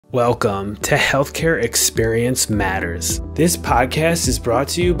Welcome to Healthcare Experience Matters. This podcast is brought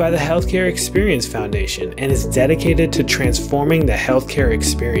to you by the Healthcare Experience Foundation and is dedicated to transforming the healthcare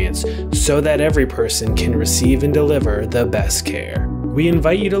experience so that every person can receive and deliver the best care. We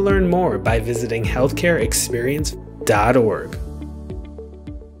invite you to learn more by visiting healthcareexperience.org.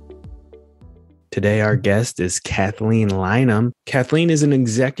 Today, our guest is Kathleen Lynam. Kathleen is an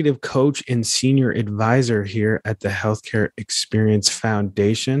executive coach and senior advisor here at the Healthcare Experience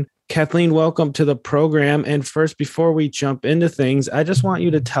Foundation. Kathleen, welcome to the program. And first, before we jump into things, I just want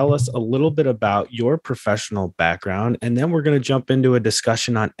you to tell us a little bit about your professional background, and then we're going to jump into a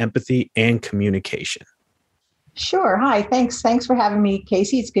discussion on empathy and communication. Sure. Hi. Thanks for having me,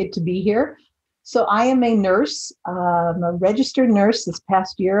 Casey. It's good to be here. So I am a nurse. I'm a registered nurse. This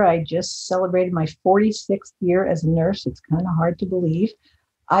past year, I just celebrated my 46th year as a nurse. It's kind of hard to believe.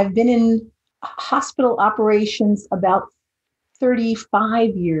 I've been in hospital operations about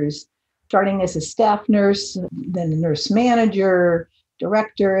 35 years, starting as a staff nurse, then a nurse manager,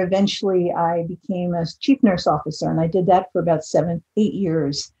 director. Eventually, I became a chief nurse officer, and I did that for about 8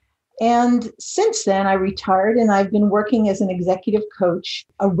 years. And since then, I retired and I've been working as an executive coach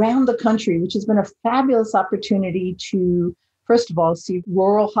around the country, which has been a fabulous opportunity to, first of all, see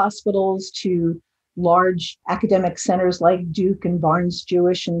rural hospitals to large academic centers like Duke and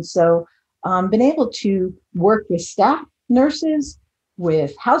Barnes-Jewish. And so been able to work with staff nurses,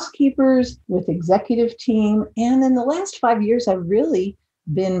 with housekeepers, with executive team. And in the last 5 years, I've really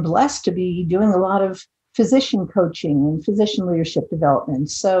been blessed to be doing a lot of physician coaching and physician leadership development.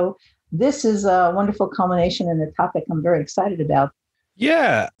 So this is a wonderful culmination in a topic I'm very excited about.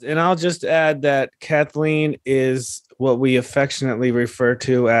 Yeah. And I'll just add that Kathleen is what we affectionately refer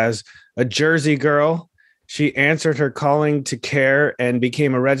to as a Jersey girl. She answered her calling to care and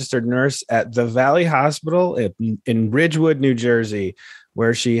became a registered nurse at the Valley Hospital in Ridgewood, New Jersey,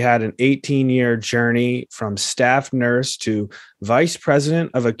 where she had an 18-year journey from staff nurse to vice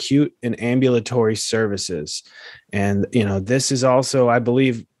president of Acute and Ambulatory services. And, this is also, I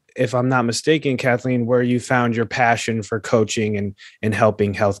believe, if I'm not mistaken, Kathleen, where you found your passion for coaching and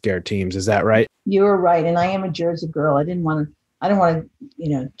helping healthcare teams. Is that right? You're right. And I am a Jersey girl. I don't want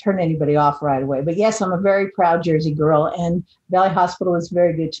to, turn anybody off right away. But yes, I'm a very proud Jersey girl. And Valley Hospital was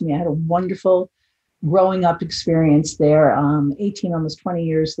very good to me. I had a wonderful growing up experience there, 18, almost 20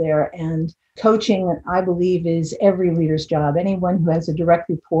 years there. And coaching, I believe, is every leader's job. Anyone who has a direct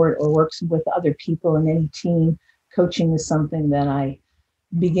report or works with other people in any team, coaching is something that I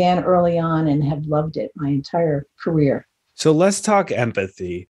began early on and have loved it my entire career. So let's talk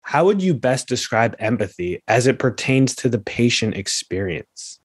empathy. How would you best describe empathy as it pertains to the patient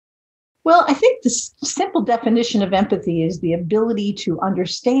experience? Well, I think the simple definition of empathy is the ability to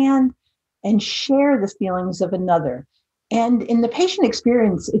understand and share the feelings of another. And in the patient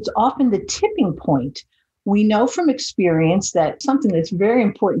experience, it's often the tipping point. We know from experience that something that's very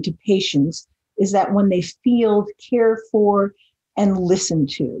important to patients is that when they feel cared for and listened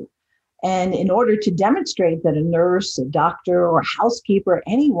to. And in order to demonstrate that a nurse, a doctor, or a housekeeper,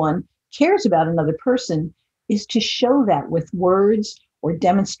 anyone cares about another person is to show that with words or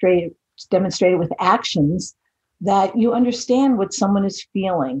demonstrate it with actions, that you understand what someone is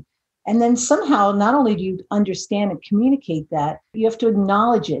feeling. And then somehow, not only do you understand and communicate that, you have to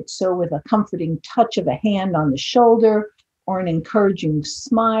acknowledge it. So with a comforting touch of a hand on the shoulder or an encouraging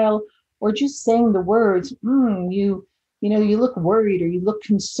smile, or just saying the words, you look worried or you look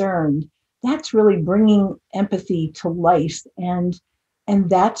concerned. That's really bringing empathy to life. And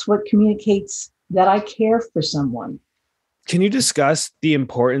that's what communicates that I care for someone. Can you discuss the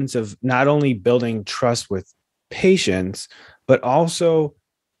importance of not only building trust with patients, but also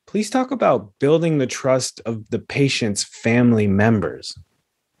please talk about building the trust of the patient's family members?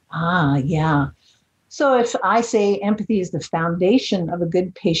 Yeah. So if I say empathy is the foundation of a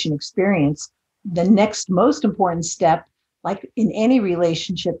good patient experience, the next most important step, like in any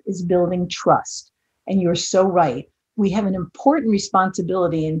relationship, is building trust. And you're so right. We have an important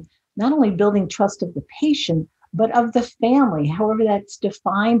responsibility in not only building trust of the patient, but of the family, however that's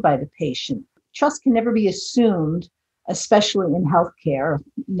defined by the patient. Trust can never be assumed, especially in healthcare,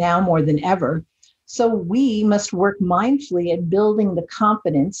 now more than ever. So we must work mindfully at building the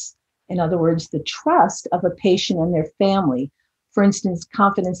confidence, in other words, the trust of a patient and their family. For instance,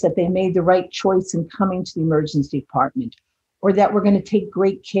 confidence that they made the right choice in coming to the emergency department, or that we're going to take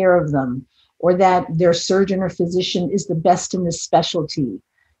great care of them, or that their surgeon or physician is the best in the specialty.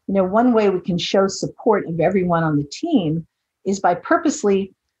 One way we can show support of everyone on the team is by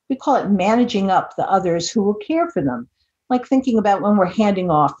purposely, we call it managing up the others who will care for them. Like thinking about when we're handing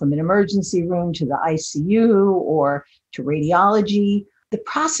off from an emergency room to the ICU or to radiology, the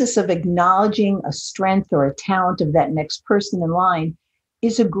process of acknowledging a strength or a talent of that next person in line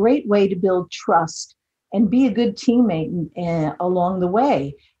is a great way to build trust and be a good teammate along the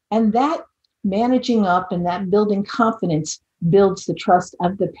way. And that managing up and that building confidence builds the trust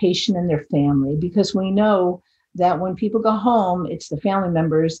of the patient and their family, because we know that when people go home, it's the family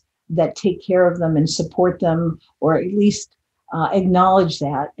members that take care of them and support them, or at least acknowledge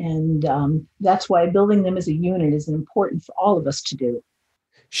that. And that's why building them as a unit is important for all of us to do.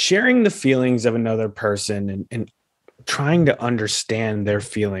 Sharing the feelings of another person and trying to understand their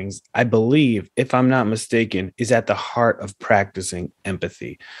feelings, I believe, if I'm not mistaken, is at the heart of practicing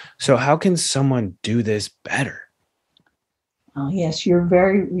empathy. So how can someone do this better? Oh, yes, you're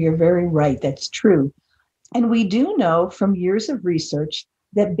very right. That's true. And we do know from years of research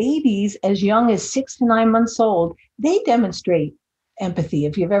that babies as young as 6 to 9 months old, they demonstrate empathy.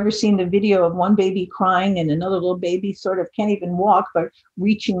 If you've ever seen the video of one baby crying and another little baby sort of can't even walk, but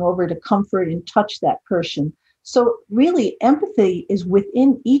reaching over to comfort and touch that person. So really, empathy is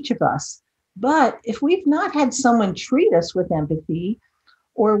within each of us. But if we've not had someone treat us with empathy,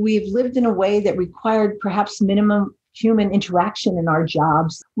 or we've lived in a way that required perhaps minimum human interaction in our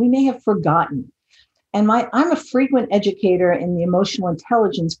jobs, we may have forgotten. And I'm a frequent educator in the emotional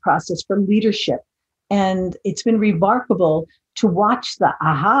intelligence process for leadership. And it's been remarkable to watch the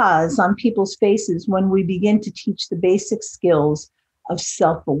ahas on people's faces when we begin to teach the basic skills of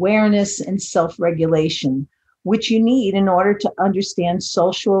self-awareness and self-regulation, which you need in order to understand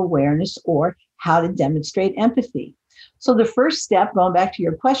social awareness or how to demonstrate empathy. So the first step, going back to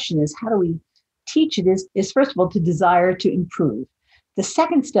your question, is how do we teach it is first of all, to desire to improve. The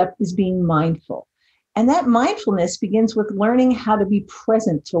second step is being mindful. And that mindfulness begins with learning how to be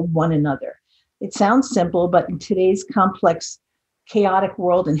present to one another. It sounds simple, but in today's complex, chaotic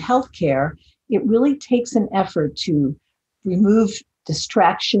world in healthcare, it really takes an effort to remove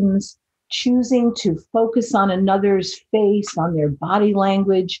distractions, choosing to focus on another's face, on their body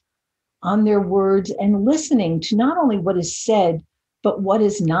language, on their words, and listening to not only what is said, but what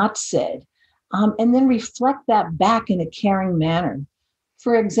is not said. And then reflect that back in a caring manner.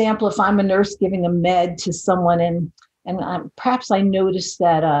 For example, if I'm a nurse giving a med to someone and perhaps I notice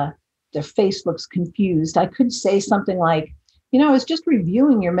that their face looks confused, I could say something like, I was just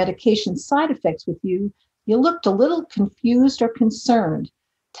reviewing your medication side effects with you. You looked a little confused or concerned.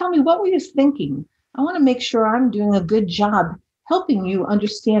 Tell me, what were you thinking? I want to make sure I'm doing a good job helping you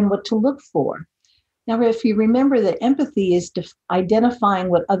understand what to look for. Now, if you remember that empathy is identifying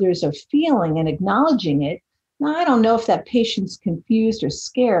what others are feeling and acknowledging it, now I don't know if that patient's confused or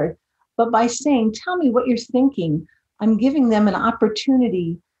scared, but by saying, tell me what you're thinking, I'm giving them an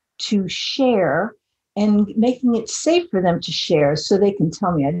opportunity to share and making it safe for them to share so they can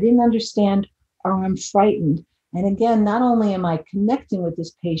tell me I didn't understand or I'm frightened. And again, not only am I connecting with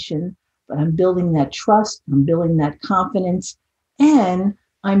this patient, but I'm building that trust, I'm building that confidence, and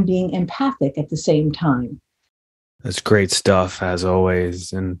I'm being empathic at the same time. That's great stuff, as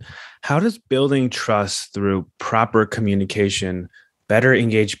always. And how does building trust through proper communication better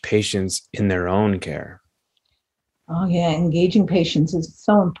engage patients in their own care? Oh, yeah, engaging patients is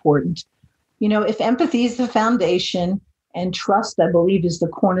so important. If empathy is the foundation and trust, I believe, is the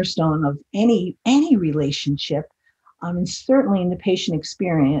cornerstone of any relationship, and certainly in the patient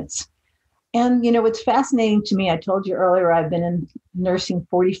experience. And, it's fascinating to me. I told you earlier, I've been in nursing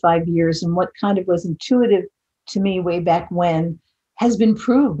 45 years, and what kind of was intuitive to me way back when has been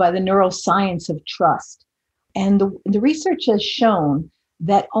proved by the neuroscience of trust. And the research has shown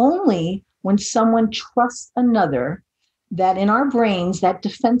that only when someone trusts another, that in our brains, that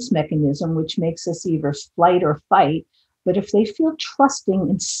defense mechanism, which makes us either flight or fight, but if they feel trusting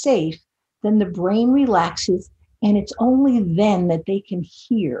and safe, then the brain relaxes, and it's only then that they can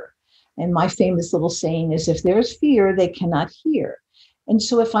hear. And my famous little saying is, if there's fear, they cannot hear. And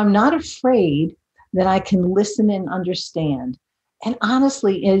so if I'm not afraid, then I can listen and understand. And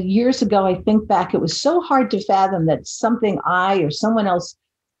honestly, years ago, I think back, it was so hard to fathom that something I or someone else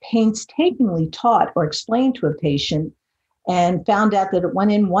painstakingly taught or explained to a patient and found out that it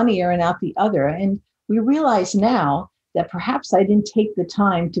went in one ear and out the other. And we realize now that perhaps I didn't take the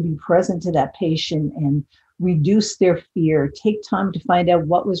time to be present to that patient and reduce their fear, take time to find out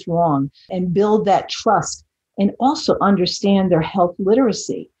what was wrong and build that trust, and also understand their health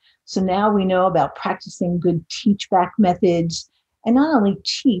literacy. So now we know about practicing good teach back methods, and not only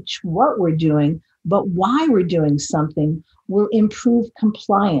teach what we're doing, but why we're doing something will improve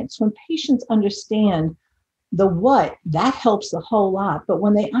compliance. When patients understand the what, that helps a whole lot. But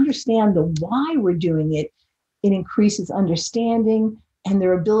when they understand the why we're doing it, it increases understanding and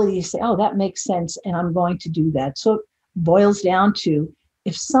their ability to say, oh, that makes sense, and I'm going to do that. So it boils down to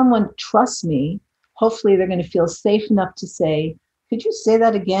if someone trusts me, hopefully they're going to feel safe enough to say, could you say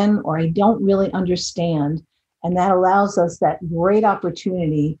that again? Or I don't really understand. And that allows us that great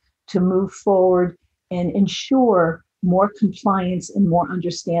opportunity to move forward and ensure more compliance and more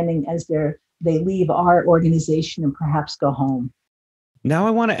understanding as they leave our organization and perhaps go home. Now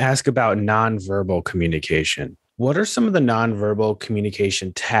I want to ask about nonverbal communication. What are some of the nonverbal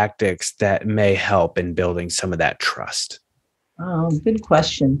communication tactics that may help in building some of that trust? Oh, good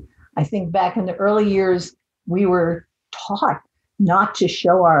question. I think back in the early years, we were taught not to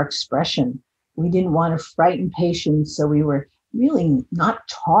show our expression. We didn't want to frighten patients, so we were really not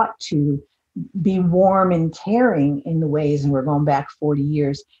taught to be warm and caring in the ways, and we're going back 40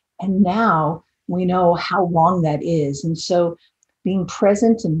 years. And now we know how long that is. And so being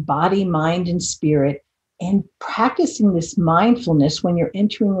present in body, mind, and spirit, and practicing this mindfulness when you're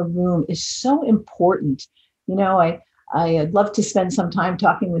entering a room is so important. I'd love to spend some time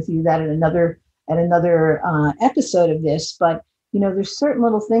talking with you that at another episode of this, but there's certain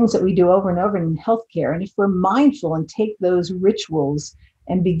little things that we do over and over in healthcare, and if we're mindful and take those rituals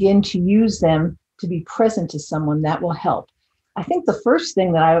and begin to use them to be present to someone, that will help. I think the first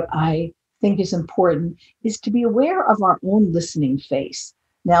thing that I think is important is to be aware of our own listening face.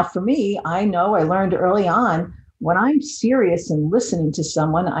 Now, for me, I know I learned early on when I'm serious and listening to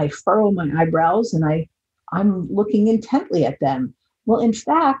someone, I furrow my eyebrows and I'm looking intently at them. Well, in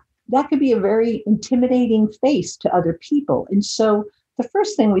fact, that could be a very intimidating face to other people. And so the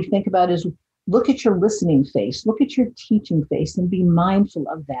first thing we think about is look at your listening face, look at your teaching face, and be mindful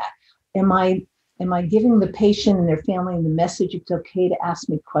of that. Am I giving the patient and their family the message it's okay to ask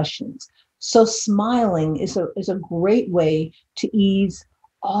me questions? So smiling is a great way to ease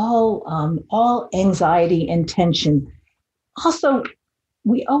all anxiety and tension. Also,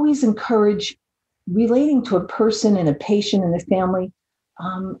 we always encourage relating to a person and a patient and a family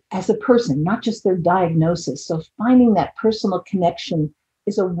as a person, not just their diagnosis. So finding that personal connection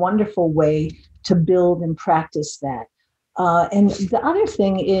is a wonderful way to build and practice that. And the other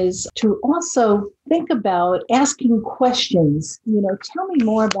thing is to also think about asking questions. Tell me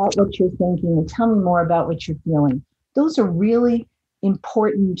more about what you're thinking and tell me more about what you're feeling. Those are really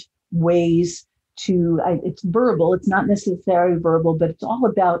important ways it's verbal, it's not necessarily verbal, but it's all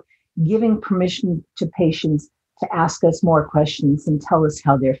about giving permission to patients to ask us more questions and tell us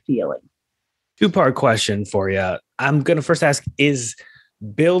how they're feeling. Two-part question for you. I'm going to first ask, is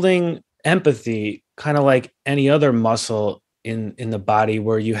building empathy kind of like any other muscle in the body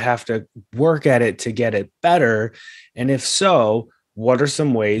where you have to work at it to get it better? And if so, what are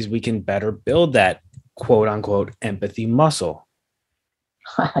some ways we can better build that quote unquote empathy muscle?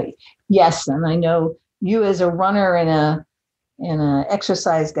 Yes. And I know you as a runner and an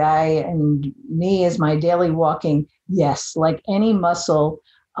exercise guy and me as my daily walking. Yes. Like any muscle,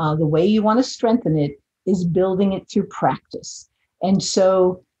 the way you want to strengthen it is building it through practice. And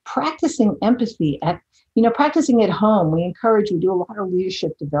so practicing empathy practicing at home, we do a lot of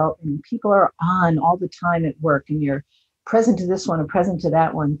leadership development. People are on all the time at work and you're present to this one and present to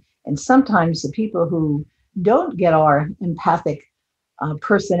that one. And sometimes the people who don't get our empathic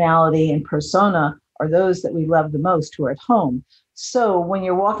personality and persona are those that we love the most who are at home. So when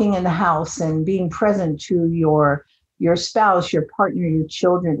you're walking in the house and being present to your spouse, your partner, your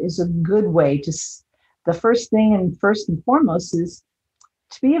children is a good way to, the first and foremost is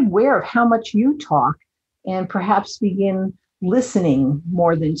to be aware of how much you talk and perhaps begin listening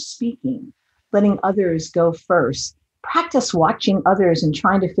more than speaking, letting others go first. Practice watching others and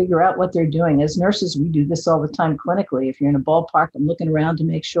trying to figure out what they're doing. As nurses, we do this all the time clinically. If you're in a ballpark, I'm looking around to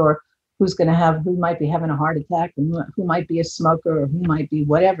make sure who might be having a heart attack and who might be a smoker or who might be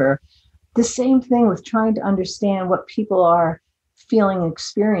whatever. The same thing with trying to understand what people are feeling and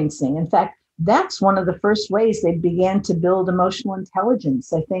experiencing. In fact, that's one of the first ways they began to build emotional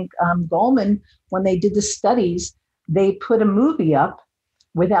intelligence. I think Goldman, when they did the studies, they put a movie up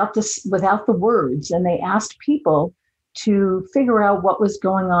without the words, and they asked people to figure out what was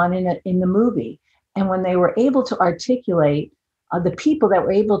going on in the movie. And when they were able to articulate, the people that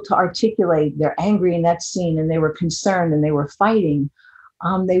were able to articulate, they're angry in that scene and they were concerned and they were fighting,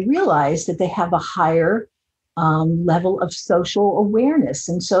 they realized that they have a higher level of social awareness.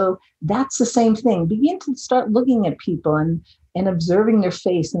 And so that's the same thing. Begin to start looking at people and observing their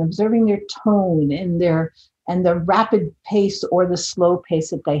face and observing their tone and the rapid pace or the slow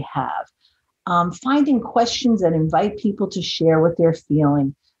pace that they have. Finding questions that invite people to share what they're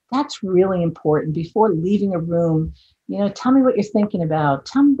feeling. That's really important. Before leaving a room, tell me what you're thinking about.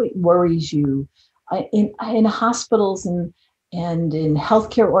 Tell me what worries you. In hospitals and in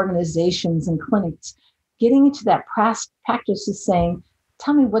healthcare organizations and clinics, getting into that practice of saying,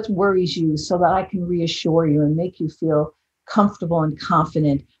 tell me what worries you so that I can reassure you and make you feel comfortable and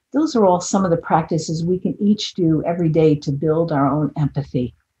confident. Those are all some of the practices we can each do every day to build our own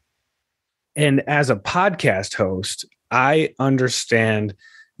empathy. And as a podcast host, I understand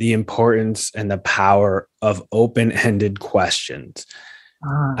the importance and the power of open-ended questions.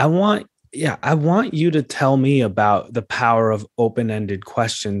 I want you to tell me about the power of open-ended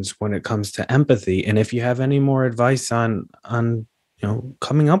questions when it comes to empathy. And if you have any more advice on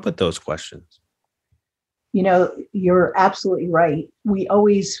coming up with those questions. You're absolutely right. We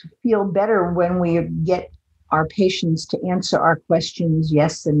always feel better when we get our patients to answer our questions,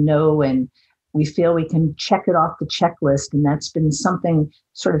 yes and no, and we feel we can check it off the checklist. And that's been something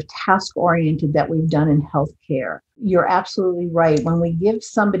sort of task-oriented that we've done in healthcare. You're absolutely right. When we give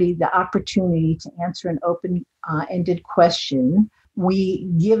somebody the opportunity to answer an open-ended question, we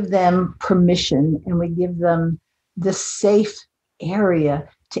give them permission and we give them the safe area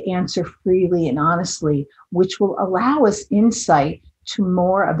to answer freely and honestly, which will allow us insight to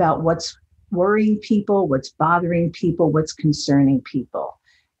more about what's worrying people, what's bothering people, what's concerning people.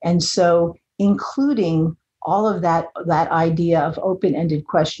 And so including all of that idea of open-ended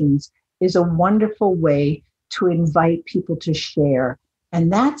questions is a wonderful way to invite people to share.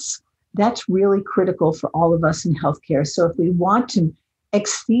 And that's really critical for all of us in healthcare. So if we want to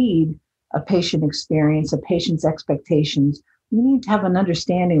exceed a patient experience, a patient's expectations, we need to have an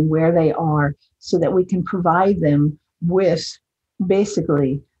understanding where they are so that we can provide them with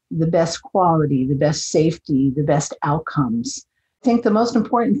basically the best quality, the best safety, the best outcomes. I think the most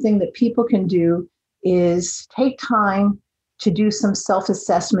important thing that people can do is take time to do some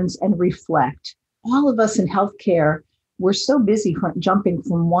self-assessments and reflect. All of us in healthcare, we're so busy jumping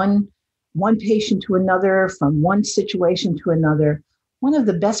from one patient to another, from one situation to another. One of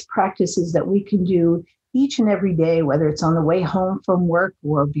the best practices that we can do each and every day, whether it's on the way home from work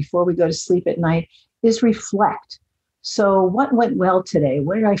or before we go to sleep at night, is reflect. So what went well today?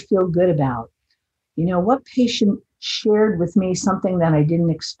 What did I feel good about? What patient shared with me something that I didn't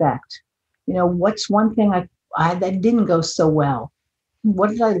expect? What's one thing I that didn't go so well?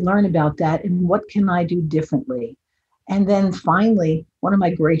 What did I learn about that? And what can I do differently? And then finally, what am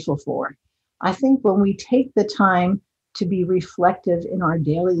I grateful for? I think when we take the time to be reflective in our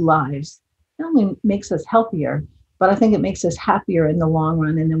daily lives, not only makes us healthier, but I think it makes us happier in the long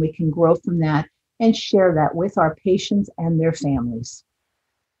run. And then we can grow from that and share that with our patients and their families.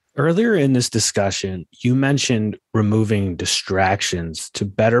 Earlier in this discussion, you mentioned removing distractions to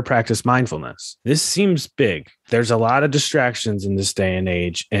better practice mindfulness. This seems big. There's a lot of distractions in this day and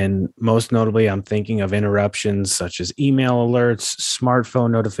age, and most notably, I'm thinking of interruptions such as email alerts,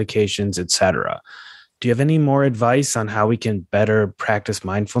 smartphone notifications, etc. Do you have any more advice on how we can better practice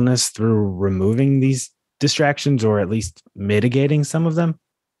mindfulness through removing these distractions or at least mitigating some of them?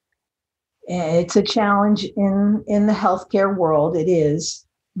 It's a challenge in the healthcare world. It is.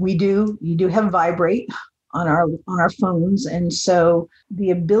 You do have vibrate on our phones. And so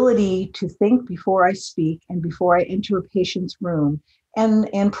the ability to think before I speak and before I enter a patient's room and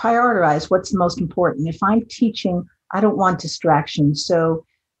prioritize what's most important. If I'm teaching, I don't want distractions. So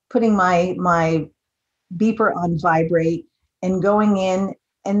putting my beeper on vibrate and going in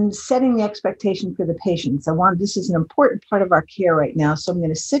and setting the expectation for the patients. This is an important part of our care right now. So I'm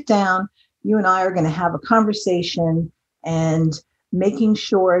going to sit down. You and I are going to have a conversation and making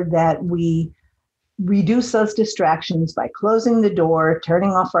sure that we reduce those distractions by closing the door, turning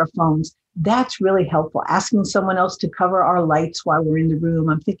off our phones. That's really helpful. Asking someone else to cover our lights while we're in the room.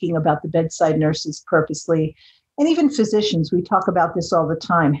 I'm thinking about the bedside nurses purposely, and even physicians. We talk about this all the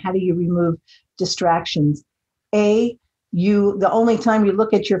time. How do you remove distractions? The only time you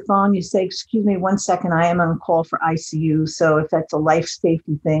look at your phone, you say, "Excuse me, 1 second, I am on call for ICU." So if that's a life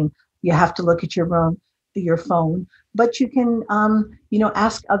safety thing, you have to look at your phone. But you can,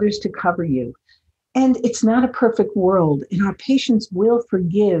 ask others to cover you. And it's not a perfect world. And our patients will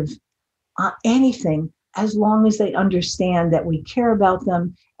forgive anything as long as they understand that we care about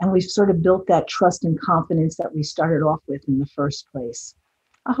them and we've sort of built that trust and confidence that we started off with in the first place.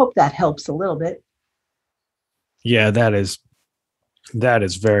 I hope that helps a little bit. Yeah, that is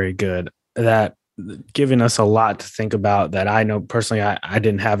very good. That giving us a lot to think about that I know personally I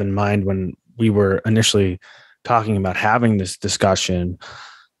didn't have in mind when we were initially talking about having this discussion.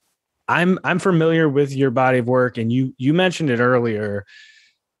 I'm familiar with your body of work, and you mentioned it earlier.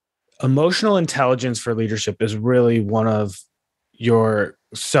 Emotional intelligence for leadership is really one of your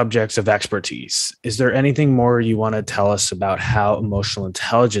subjects of expertise. Is there anything more you want to tell us about how emotional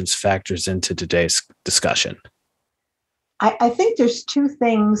intelligence factors into today's discussion? I think there's two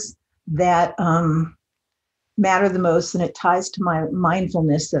things that matter the most, and it ties to my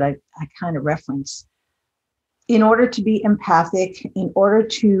mindfulness that I kind of reference. In order to be empathic, in order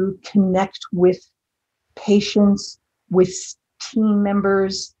to connect with patients, with team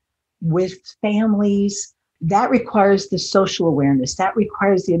members, with families, that requires the social awareness. That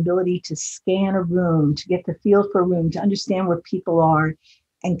requires the ability to scan a room, to get the feel for a room, to understand where people are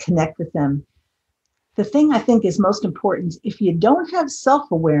and connect with them. The thing I think is most important, if you don't have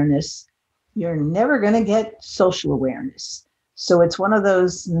self-awareness, you're never going to get social awareness. So it's one of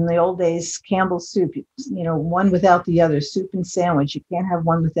those, in the old days, Campbell's soup, one without the other, soup and sandwich. You can't have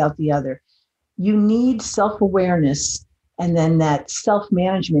one without the other. You need self-awareness, and then that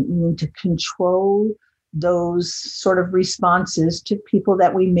self-management, meaning to control those sort of responses to people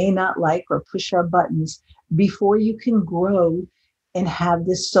that we may not like or push our buttons before you can grow and have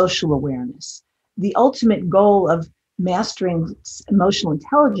this social awareness. The ultimate goal of mastering emotional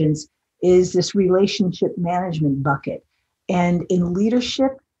intelligence is this relationship management bucket. And in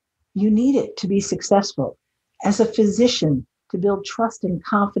leadership, you need it to be successful. As a physician, to build trust and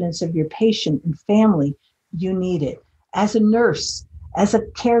confidence of your patient and family, you need it. As a nurse, as a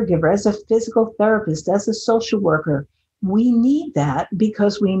caregiver, as a physical therapist, as a social worker, we need that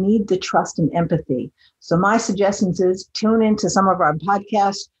because we need the trust and empathy. So my suggestions is tune into some of our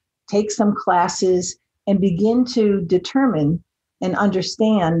podcasts, take some classes, and begin to determine and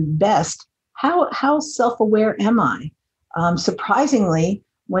understand best how self-aware am I? Surprisingly,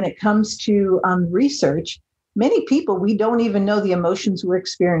 when it comes to research, many people, we don't even know the emotions we're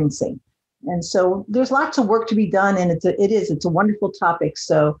experiencing. And so there's lots of work to be done, and it's a wonderful topic.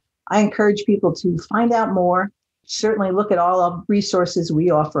 So I encourage people to find out more. Certainly look at all of resources we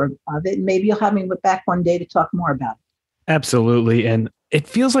offer of it. And maybe you'll have me back one day to talk more about it. Absolutely. And it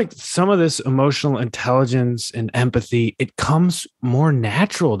feels like some of this emotional intelligence and empathy, it comes more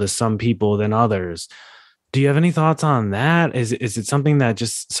natural to some people than others. Do you have any thoughts on that? Is it something that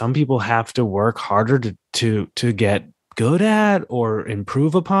just some people have to work harder to get good at or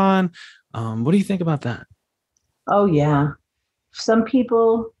improve upon? What do you think about that? Oh, yeah. Some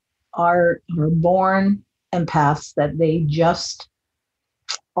people are born empaths, that they just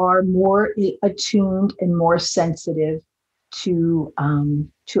are more attuned and more sensitive to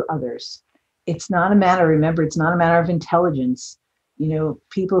others. It's not a matter, remember, it's not a matter of intelligence.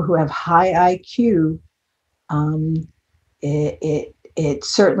 People who have high IQ, it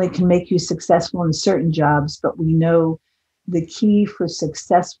certainly can make you successful in certain jobs, but we know the key for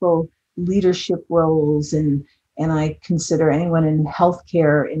successful leadership roles, and I consider anyone in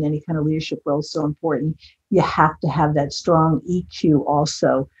healthcare in any kind of leadership role so important. You have to have that strong EQ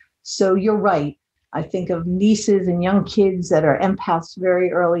also. So you're right. I think of nieces and young kids that are empaths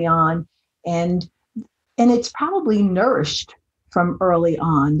very early on, and it's probably nourished from early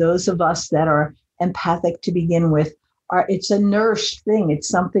on. Those of us that are empathic to begin with, it's a nourished thing. It's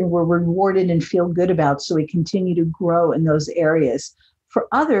something we're rewarded and feel good about, so we continue to grow in those areas. For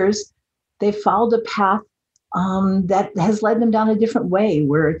others, they followed a path that has led them down a different way,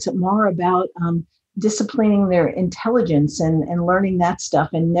 where it's more about disciplining their intelligence and learning that stuff,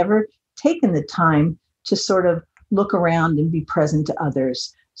 and never taken the time to sort of look around and be present to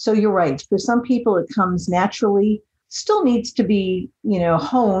others. So you're right. For some people, it comes naturally. Still needs to be,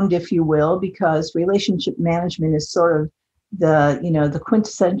 honed, if you will, because relationship management is sort of the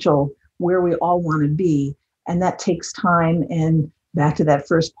quintessential where we all want to be. And that takes time. And back to that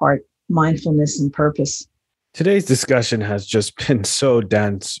first part, mindfulness and purpose. Today's discussion has just been so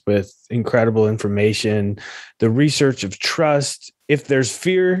dense with incredible information. The research of trust. If there's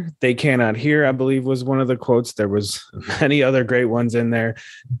fear, they cannot hear, I believe was one of the quotes. There was many other great ones in there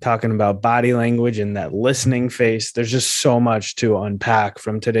talking about body language and that listening face. There's just so much to unpack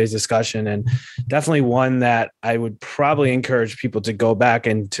from today's discussion, and definitely one that I would probably encourage people to go back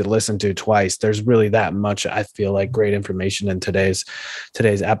and to listen to twice. There's really that much, I feel like, great information in today's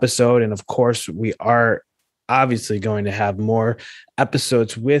episode. And of course, we are obviously going to have more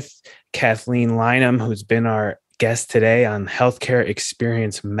episodes with Kathleen Lynam, who's been our guest today on Healthcare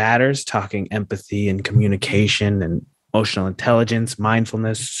Experience Matters, talking empathy and communication and emotional intelligence,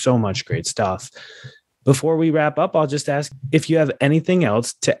 mindfulness, so much great stuff. Before we wrap up, I'll just ask if you have anything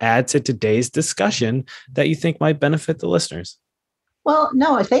else to add to today's discussion that you think might benefit the listeners. Well,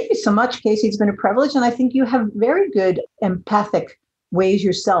 no, thank you so much, Casey. It's been a privilege. And I think you have very good empathic ways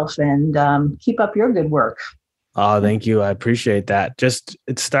yourself, and keep up your good work. Oh, thank you. I appreciate that. Just,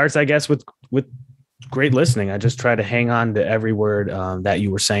 it starts, I guess, with great listening. I just try to hang on to every word that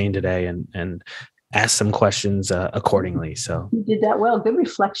you were saying today and ask some questions accordingly. So you did that well. Good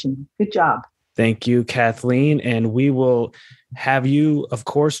reflection. Good job. Thank you, Kathleen. And we will have you, of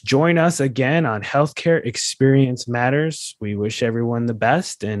course, join us again on Healthcare Experience Matters. We wish everyone the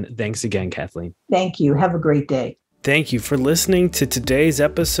best, and thanks again, Kathleen. Thank you. Have a great day. Thank you for listening to today's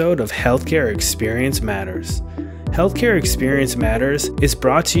episode of Healthcare Experience Matters. Healthcare Experience Matters is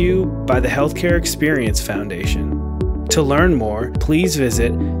brought to you by the Healthcare Experience Foundation. To learn more, please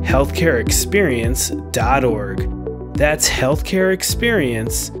visit healthcareexperience.org. That's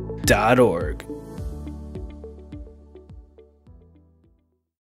healthcareexperience.org.